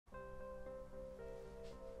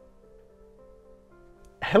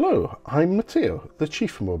Hello, I'm Matteo, the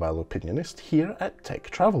Chief Mobile Opinionist here at Tech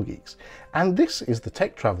Travel Geeks, and this is the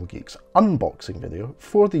Tech Travel Geeks unboxing video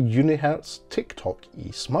for the UNIHERTZ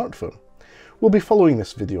TickTock-E smartphone. We'll be following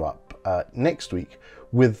this video up next week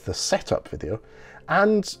with the setup video,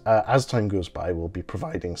 and as time goes by we'll be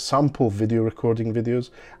providing sample video recording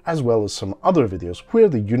videos as well as some other videos where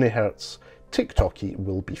the UNIHERTZ TickTock-E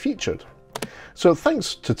will be featured. So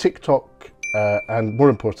thanks to TickTock and more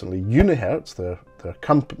importantly UNIHERTZ, their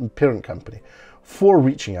parent company, for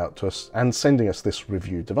reaching out to us and sending us this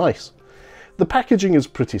review device. The packaging is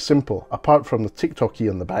pretty simple. Apart from the TickTock-E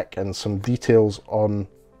on the back and some details on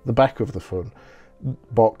the back of the phone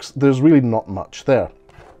box, there's really not much there.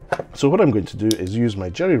 So what I'm going to do is use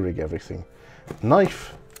my jerry-rig everything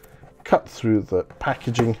knife, cut through the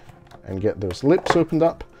packaging and get those lips opened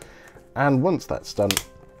up, and once that's done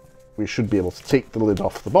we should be able to take the lid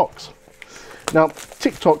off the box. Now,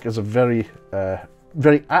 TickTock is a very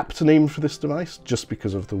apt name for this device just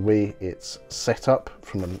because of the way it's set up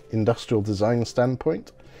from an industrial design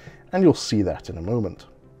standpoint, and you'll see that in a moment.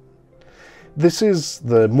 This is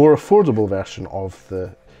the more affordable version of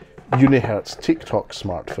the UNIHERTZ TickTock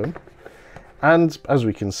smartphone, and as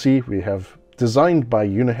we can see we have designed by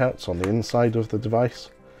UNIHERTZ on the inside of the device.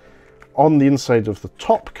 On the inside of the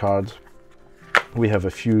top card we have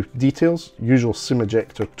a few details, usual SIM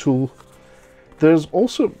ejector tool. There's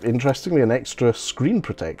also, interestingly, an extra screen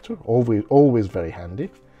protector, always very handy.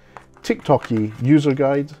 TickTock-E user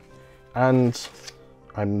guide, and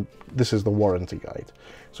this is the warranty guide.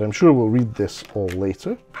 So I'm sure we'll read this all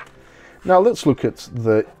later. Now let's look at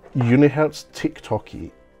the UNIHERTZ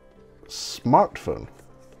TickTock-E smartphone.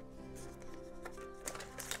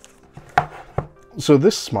 So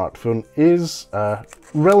this smartphone is a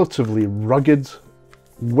relatively rugged,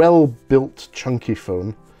 well-built, chunky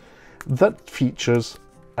phone that features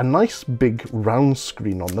a nice big round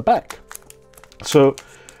screen on the back. So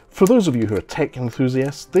for those of you who are tech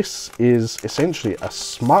enthusiasts, this is essentially a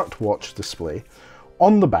smartwatch display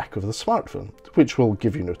on the back of the smartphone, which will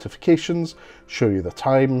give you notifications, show you the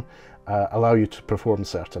time, allow you to perform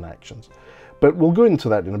certain actions. But we'll go into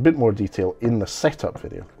that in a bit more detail in the setup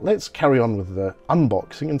video. Let's carry on with the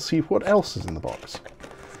unboxing and see what else is in the box.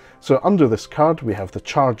 So under this card we have the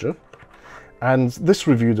charger, and this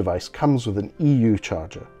review device comes with an EU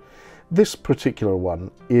charger. This particular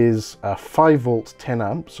one is a 5 volt 10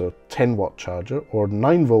 amp, so 10 watt charger, or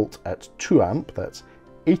 9 volt at 2 amp, that's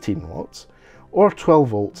 18 watts, or 12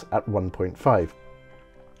 volts at 1.5,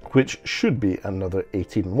 which should be another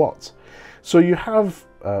 18 watts. So you have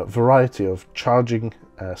a variety of charging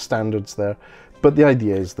standards there, but the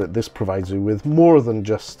idea is that this provides you with more than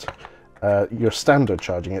just your standard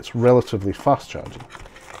charging. It's relatively fast charging.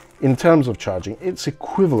 In terms of charging, it's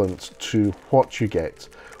equivalent to what you get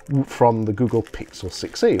from the Google Pixel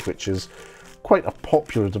 6a, which is quite a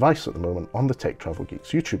popular device at the moment on the Tech Travel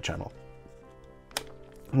Geeks YouTube channel.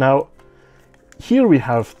 Now, here we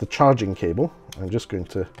have the charging cable. I'm just going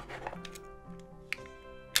to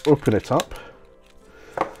open it up.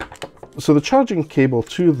 So the charging cable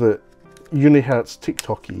to the UNIHERTZ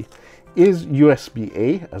TickTock-E is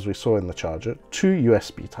USB-A, as we saw in the charger, to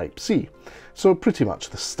USB Type-C. So pretty much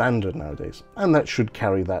the standard nowadays, and that should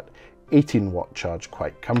carry that 18 watt charge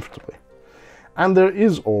quite comfortably. And there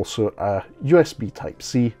is also a USB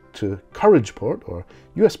Type-C to Courage port, or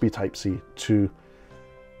USB Type-C to,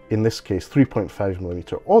 in this case,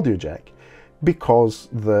 3.5mm audio jack, because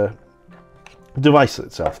the device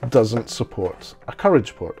itself doesn't support a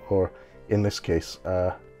Courage port, or in this case,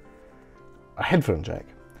 a headphone jack.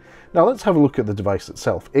 Now let's have a look at the device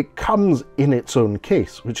itself. It comes in its own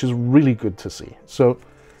case, which is really good to see. So,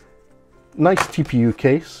 nice TPU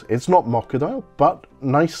case. It's not Mocadile, but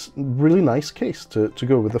nice, really nice case to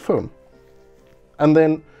go with the phone. And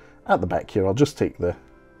then at the back here, I'll just take the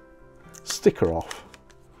sticker off,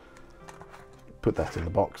 put that in the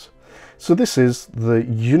box. So this is the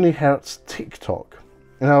UNIHERTZ TickTock.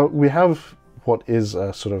 Now we have what is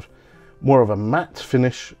a sort of more of a matte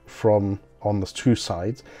finish on the two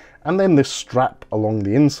sides, and then this strap along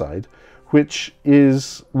the inside, which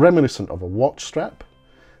is reminiscent of a watch strap,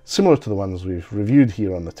 similar to the ones we've reviewed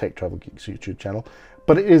here on the Tech Travel Geeks YouTube channel,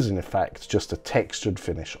 but it is in fact just a textured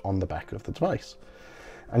finish on the back of the device.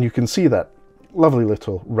 And you can see that lovely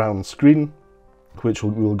little round screen, which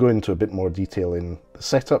we'll go into a bit more detail in the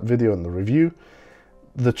setup video and the review.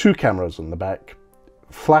 The two cameras on the back,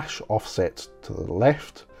 flash offset to the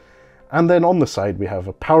left, and then on the side we have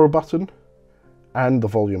a power button and the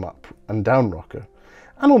volume up and down rocker.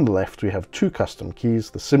 And on the left we have two custom keys,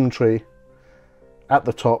 the SIM tray. At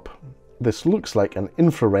the top, this looks like an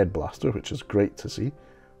infrared blaster, which is great to see,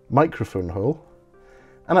 microphone hole,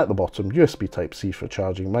 and at the bottom USB Type-C for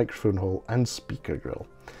charging, microphone hole and speaker grill.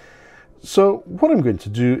 So what I'm going to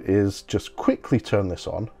do is just quickly turn this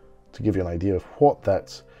on to give you an idea of what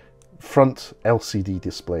that front LCD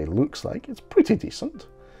display looks like. It's pretty decent.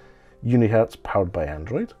 UNIHERTZ powered by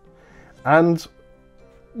Android. And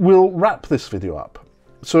we'll wrap this video up.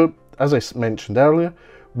 So as I mentioned earlier,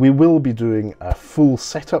 we will be doing a full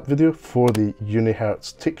setup video for the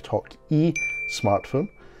UNIHERTZ TickTock-E smartphone.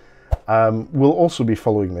 We'll also be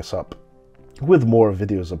following this up with more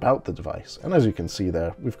videos about the device. And as you can see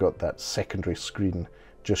there, we've got that secondary screen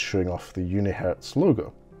just showing off the UNIHERTZ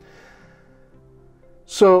logo.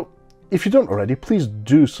 So if you don't already, please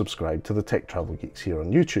do subscribe to the Tech Travel Geeks here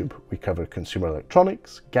on YouTube. We cover consumer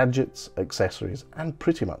electronics, gadgets, accessories, and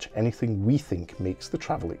pretty much anything we think makes the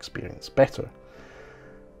travel experience better.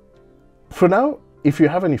 For now, if you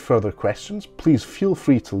have any further questions, please feel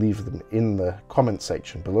free to leave them in the comment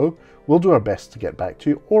section below. We'll do our best to get back to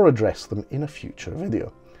you or address them in a future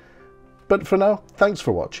video. But for now, thanks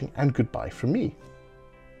for watching and goodbye from me.